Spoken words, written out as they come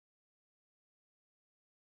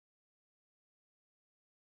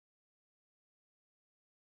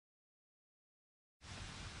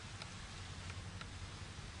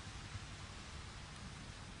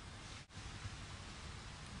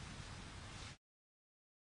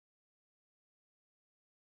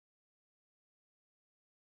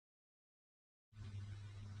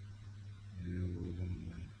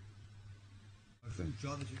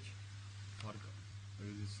Uçağı da çek. Harika.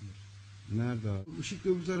 Öyle desinler. Nerede abi? Işık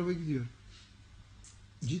öbür tarafa gidiyor.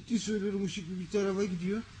 Ciddi söylüyorum, ışık bir tarafa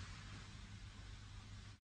gidiyor.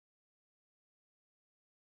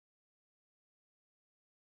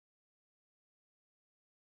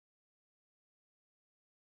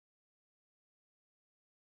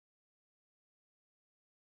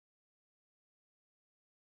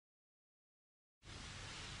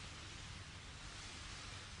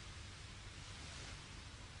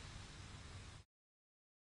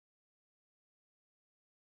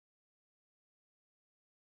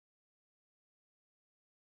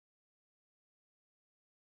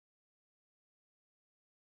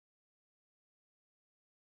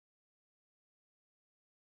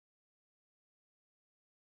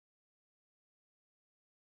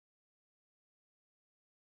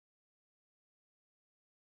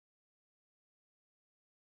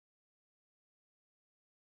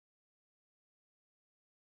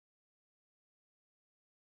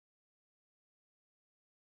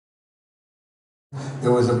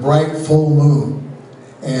 There was a bright full moon,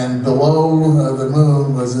 and below the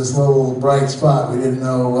moon was this little bright spot. We didn't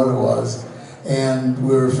know what it was, and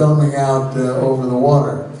we were filming out over the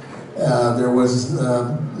water. There was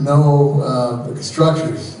no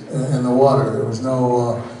structures in the water. There was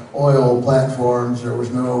no oil platforms. There was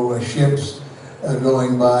no ships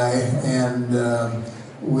going by, and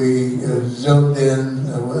we zoomed in.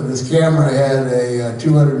 This camera had a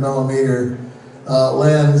 200 millimeter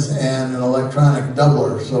lens and an electronic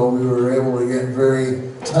doubler, so we were able to get very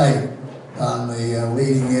tight on the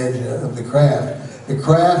leading edge of the craft. The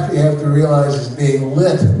craft, you have to realize, is being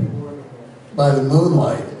lit by the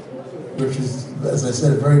moonlight, which is, as I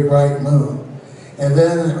said, a very bright moon. And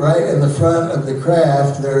then right in the front of the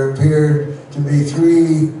craft, there appeared to be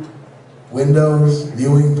 3 windows,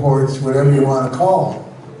 viewing ports, whatever you want to call them.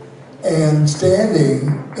 And standing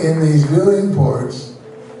in these viewing ports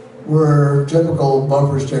were typical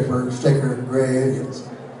bumper sticker gray aliens.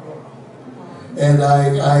 And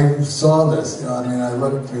I saw this, I mean, I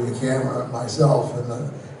looked through the camera myself,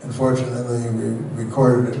 and unfortunately we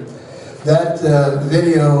recorded it. That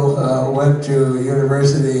video went to a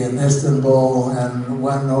university in Istanbul and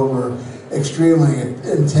went over extremely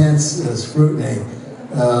intense scrutiny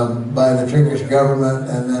by the Turkish government,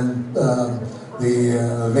 and then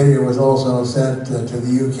the video was also sent to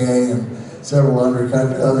the UK and several other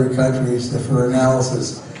countries for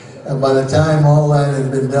analysis. And by the time all that had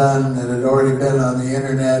been done, it had already been on the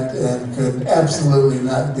internet and could absolutely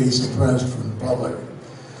not be suppressed from the public.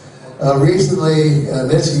 Recently,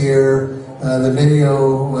 this year, the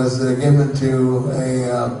video was given to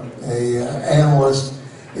a analyst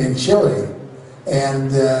in Chile,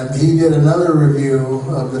 and he did another review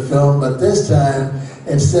of the film, but this time,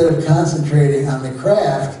 instead of concentrating on the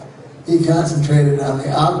craft, he concentrated on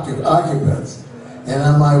the occupants. And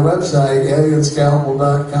on my website,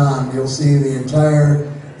 alienscalpel.com, you'll see the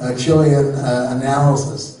entire Chilean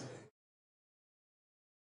analysis.